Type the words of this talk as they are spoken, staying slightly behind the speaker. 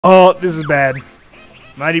Oh, this is bad.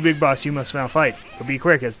 Mighty Big Boss, you must now fight. But be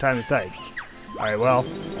quick as time is tight. Alright, well.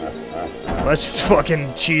 Let's just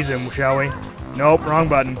fucking cheese him, shall we? Nope, wrong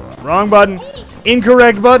button. Wrong button.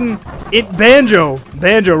 Incorrect button. Banjo.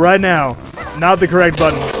 Banjo, right now. Not the correct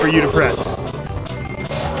button for you to press.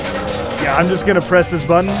 Yeah, I'm just gonna press this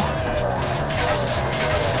button.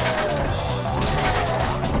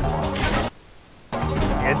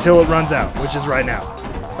 Until it runs out, which is right now.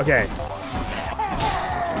 Okay.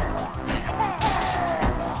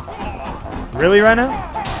 Really right now?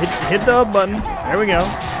 Hit the up button. There we go.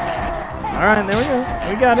 Alright, there we go.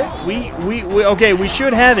 We got it. We okay, we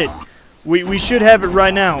should have it. We should have it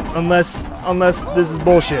right now, unless this is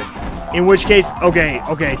bullshit. In which case,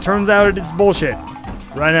 okay, turns out it's bullshit.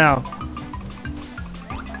 Right now.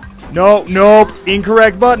 No, nope,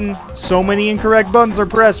 incorrect button. So many incorrect buttons are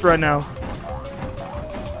pressed right now.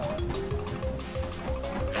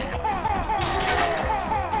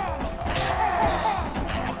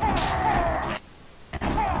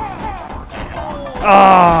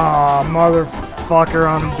 Ah, motherfucker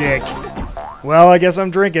on a dick. Well, I guess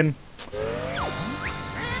I'm drinking.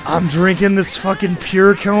 I'm drinking this fucking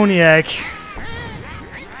pure cognac.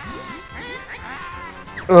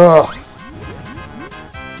 Ugh.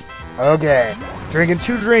 Okay. Drinking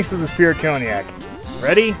 2 drinks of this pure cognac.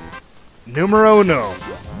 Ready? Numero uno.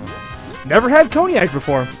 Never had cognac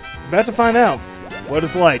before. About to find out what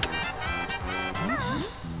it's like.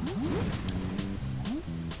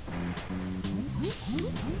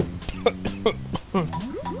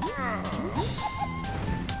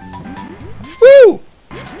 Woo!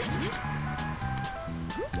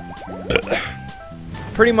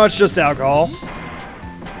 Pretty much just alcohol.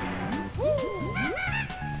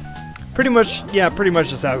 Pretty much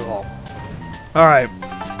just alcohol. Alright.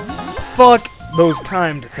 Fuck those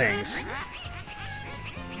timed things.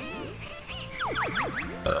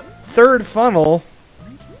 Third funnel?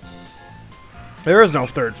 There is no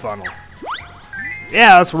third funnel.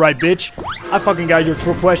 Yeah, that's right, bitch. I fucking got your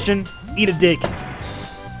true question. Eat a dick.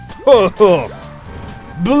 Oh,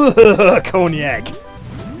 blah, cognac.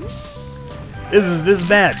 This is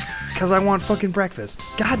bad. Because I want fucking breakfast.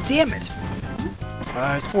 God damn it.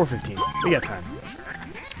 It's 4:15. We got time.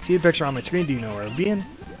 See the picture on my screen? Do you know where it'll be in?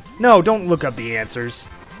 No, don't look up the answers.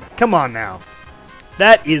 Come on now.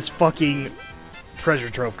 That is fucking Treasure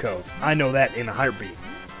Trove Cove. I know that in a heartbeat.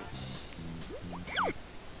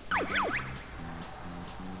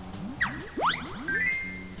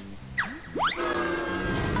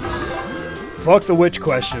 Fuck the witch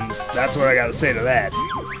questions. That's what I gotta say to that.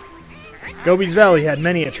 Gobi's Valley had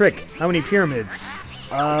many a trick. How many pyramids?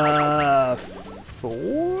 4?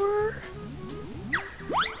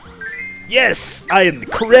 Yes! I am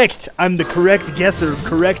correct! I'm the correct guesser of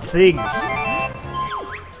correct things.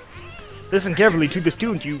 Listen carefully to this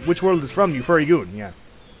tune. Which world is from, you furry goon? Yeah.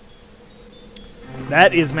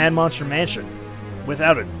 That is Mad Monster Mansion.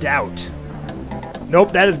 Without a doubt.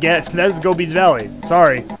 Nope, that is Gobi's Valley.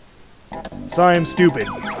 Sorry. Sorry, I'm stupid.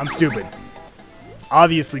 I'm stupid.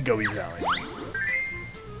 Obviously Gobi's Valley.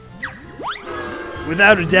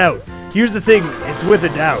 Without a doubt. Here's the thing, it's with a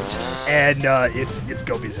doubt. And it's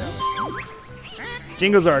Gobi's Valley.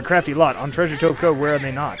 Jingles are a crafty lot. On Treasure Trove Cove, where are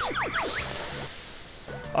they not?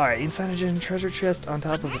 Alright, inside a treasure chest on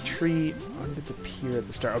top of a tree under the pier at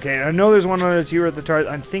the start. Okay, I know there's one under the pier at the start.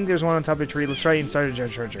 I think there's one on top of a tree. Let's try inside a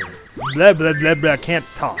treasure. Blah, blah, blah, blah. Can't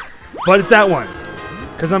talk. But it's that one.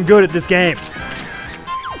 Because I'm good at this game.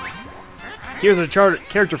 Here's a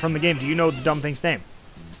character from the game. Do you know the dumb thing's name?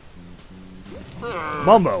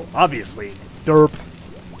 Mumbo, obviously. Derp.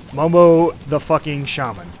 Mumbo the fucking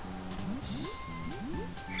shaman.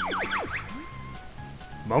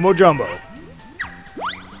 Momo Jumbo.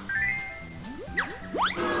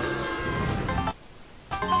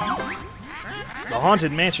 The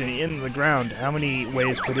haunted mansion in the ground. How many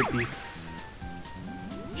ways could it be?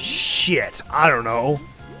 Shit, I don't know.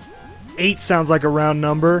 8 sounds like a round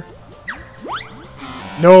number.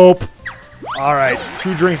 Nope. Alright,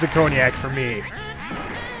 2 drinks of cognac for me.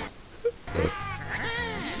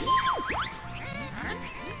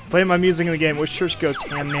 Play my music in the game. Which church goat's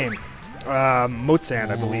hand name?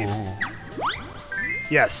 Motsand, I believe.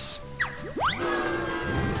 Yes.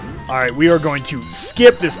 Alright, we are going to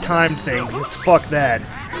skip this time thing, because fuck that.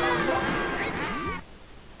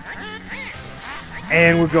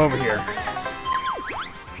 And we'll go over here.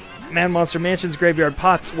 Man Monster Mansion's graveyard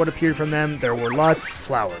pots. What appeared from them? There were lots of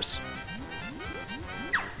flowers.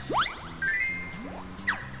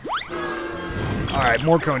 Alright,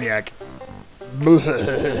 more cognac.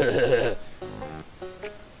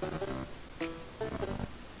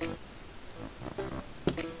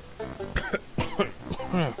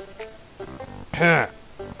 Alright,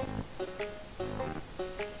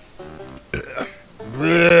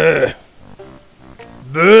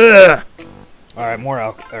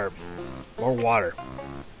 more water.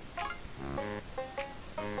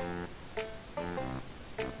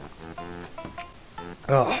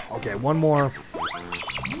 Oh, okay, one more.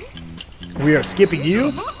 We are skipping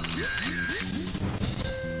you.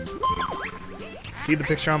 See the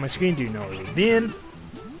picture on my screen? Do you know where we've been?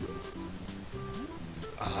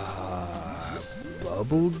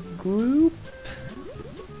 Bubble Group?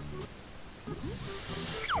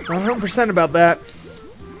 Not 100% about that.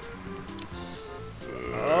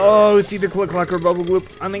 Oh, it's either Click Clock or Bubble Gloop.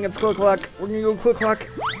 I think it's Click Clock. We're gonna go Click Clock.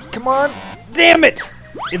 Come on. Damn it!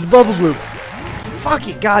 It's Bubble Gloop. Fuck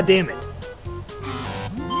it, god damn it.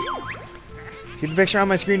 See the picture on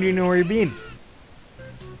my screen? Do you know where you're being?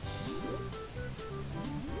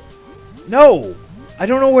 No! I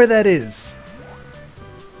don't know where that is.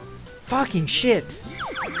 Fucking shit.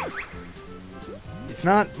 It's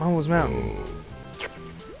not Momo's Mountain.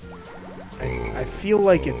 I feel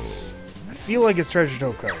like it's... I feel like it's Treasure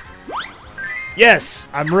Toko. Yes!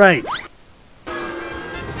 I'm right!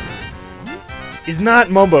 It's not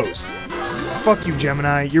Momo's. Fuck you,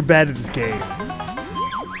 Gemini. You're bad at this game.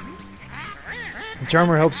 The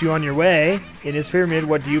Charmer helps you on your way. In his pyramid,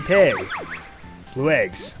 what do you pay? Blue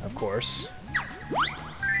eggs, of course.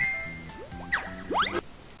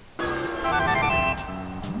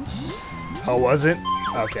 Oh, was it?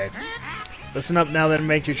 Okay. Listen up now, then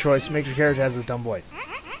make your choice. Make your character has a dumb boy.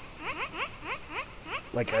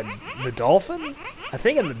 Like the dolphin? I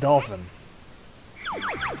think I'm the dolphin.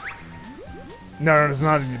 No, it's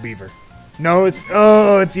not the beaver. No, it's...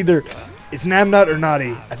 Oh, it's either... It's Namnut or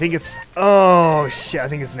Naughty. I think it's... Oh, shit. I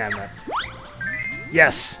think it's Namnut.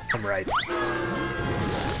 Yes, I'm right.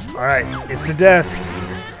 Alright, it's to death.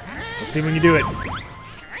 Let's see when you do it.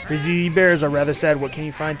 Crazy bears are rather sad. What can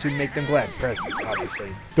you find to make them glad? Presents, obviously.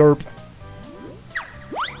 Derp.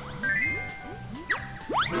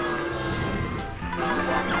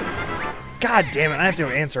 God damn it, I have to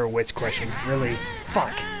answer a witch question. Really?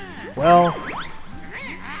 Fuck. Well,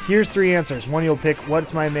 here's 3 answers. One you'll pick.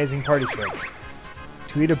 What's my amazing party trick?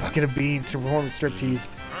 To eat a bucket of beans, to perform a striptease.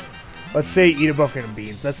 Let's say eat a bucket of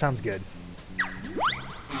beans. That sounds good.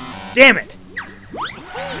 Damn it!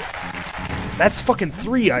 That's fucking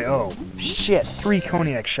 3 I owe. Shit, 3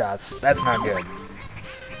 cognac shots. That's not good.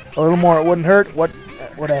 A little more, it wouldn't hurt. What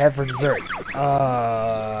would I have for dessert?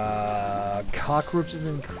 Cockroaches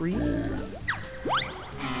and cream?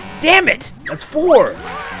 Damn it! That's 4!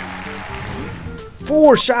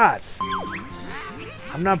 4 shots!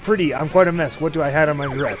 I'm not pretty. I'm quite a mess. What do I have on my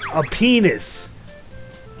dress? A penis!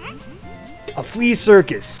 A flea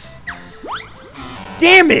circus!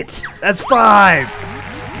 Damn it! That's 5!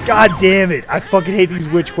 God damn it! I fucking hate these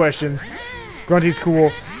witch questions. Grunty's cool.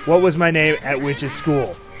 What was my name at witch's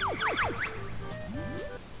school?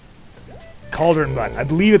 Cauldron Butt. I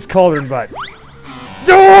believe it's Cauldron Butt.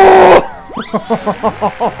 Oh!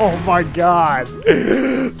 Oh my god.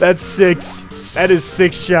 That's 6. That is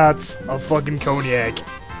 6 shots of fucking cognac.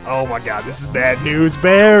 Oh my god, this is bad news,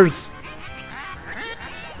 bears!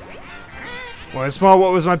 When I was small,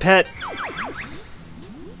 what was my pet?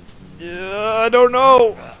 I don't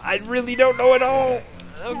know. I really don't know at all.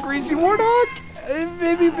 A greasy warthog?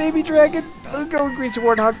 Maybe baby dragon. Let's go with greasy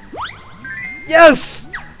warthog. Yes!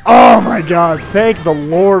 Oh my god, thank the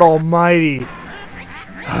Lord Almighty.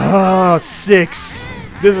 Ah, 6.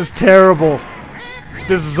 This is terrible.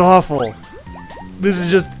 This is awful. This is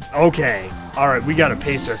just... Okay. Alright, we gotta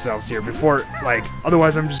pace ourselves here before, like,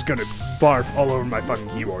 otherwise I'm just gonna barf all over my fucking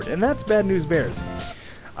keyboard. And that's bad news bears.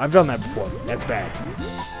 I've done that before. That's bad.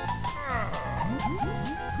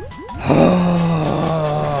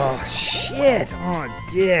 Oh, shit. Oh,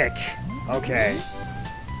 dick. Okay.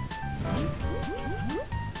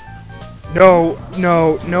 No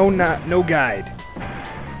guide.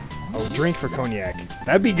 Oh, drink for cognac.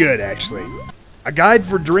 That'd be good, actually. A guide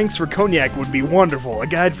for drinks for cognac would be wonderful. A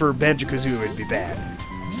guide for Banjo Kazooie would be bad.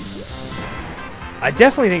 I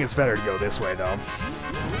definitely think it's better to go this way, though.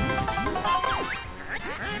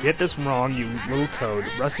 Get this wrong, you little toad.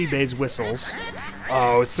 Rusty Bay's whistles.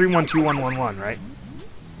 Oh, it's 312111, right?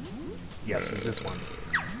 Yes, it's this one.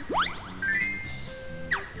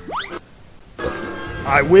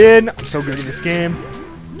 I win! I'm so good at this game.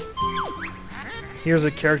 Here's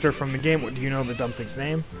a character from the game. What do you know the dumb thing's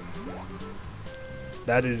name?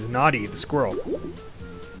 That is Naughty, the squirrel.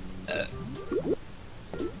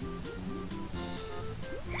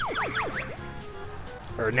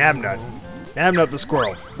 Or Nabnut. Nabnut the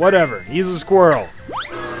squirrel. Whatever. He's a squirrel.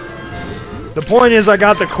 The point is I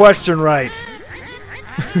got the question right.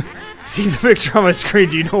 See the picture on my screen.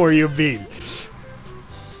 Do you know where you've been?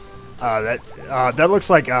 That looks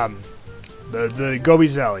like the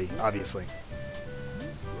Gobi's Valley, obviously.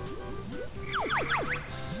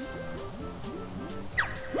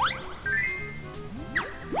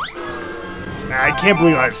 I can't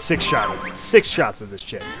believe I have 6 shots. 6 shots of this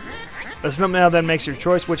shit. The snub now then makes your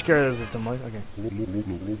choice. Which character is it? Okay.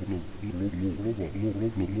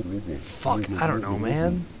 Fuck, I don't know,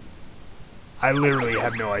 man. I literally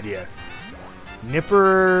have no idea.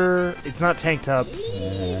 Nipper... It's not Tank Top.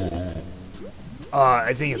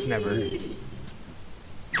 I think it's Never.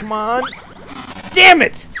 Come on. Damn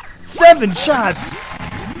it! 7 shots!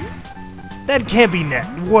 That can't be net.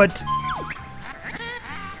 What?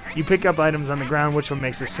 You pick up items on the ground. Which one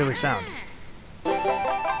makes this silly sound?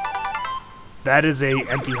 That is a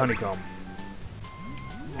empty honeycomb.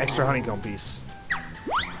 Extra honeycomb piece.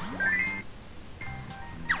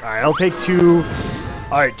 Alright, I'll take 2.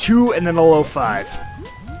 Alright, 2 and then a low 5.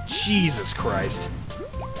 Jesus Christ.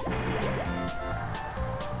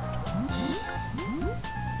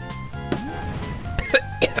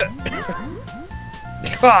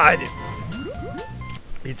 God!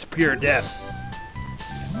 It's pure death.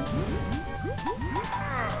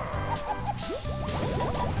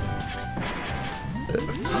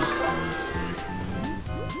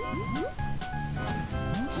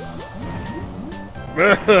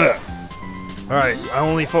 Alright, I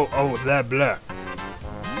only oh, that blah.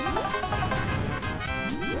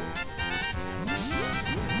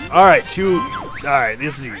 Alright, 2. Alright,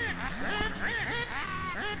 this is easy.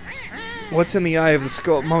 What's in the eye of the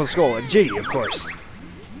skull? Mama's skull? A Jiggy, of course.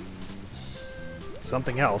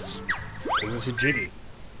 Something else. Is this a Jiggy?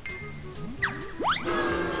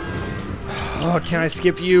 Oh, can I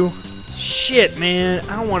skip you? Shit, man.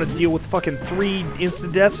 I don't want to deal with fucking 3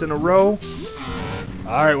 instant deaths in a row.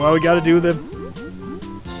 Alright, well, we gotta do the...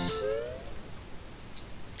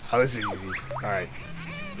 Oh, this is easy. Alright.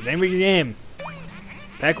 The name of your game.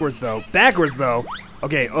 Backwards, though. Backwards, though.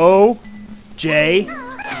 Okay, O, J...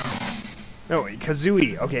 No,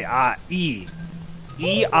 Kazooie. Okay, E.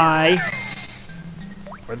 E, I...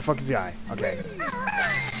 Where the fuck is the I? Okay.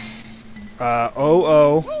 O,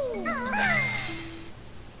 O...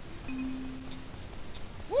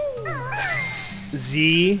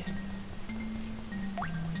 Z...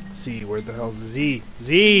 Z, where the hell's the Z?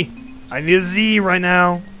 Z! I need a Z right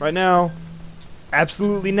now. Right now.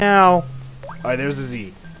 Absolutely now. Alright, there's a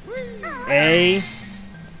Z. A...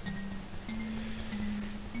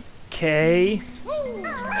 K...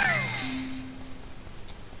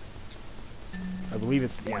 I believe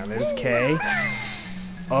it's... Yeah, there's K.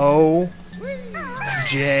 O...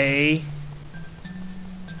 J...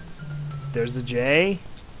 There's a J.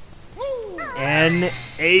 N...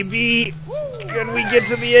 A, B... Can we get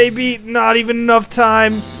to the A-B? Not even enough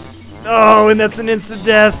time. Oh, and that's an instant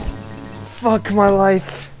death. Fuck my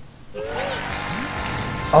life.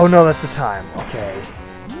 Oh no, that's the time. Okay.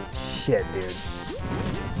 Shit, dude.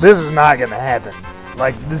 This is not gonna happen.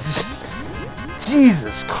 Like, this is...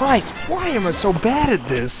 Jesus Christ, why am I so bad at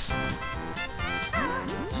this?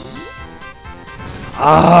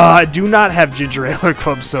 I do not have ginger ale or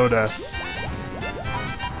club soda.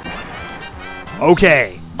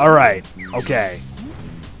 Okay. Alright. Okay.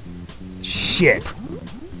 Shit.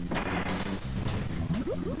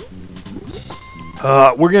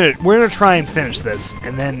 We're gonna try and finish this,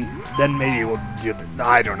 and then maybe we'll do the...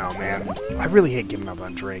 I don't know, man. I really hate giving up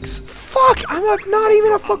on drinks. Fuck! I'm not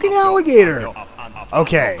even a fucking alligator!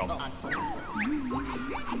 Okay.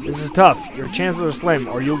 This is tough. Your chances are slim,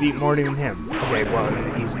 or you'll eat more than him. Okay, well,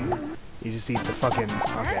 easy. You just eat the fucking...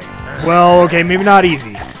 Okay. Well, okay, maybe not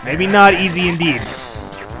easy. Maybe not easy indeed.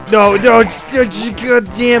 No, god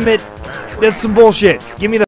damn it. That's some bullshit. Give me the...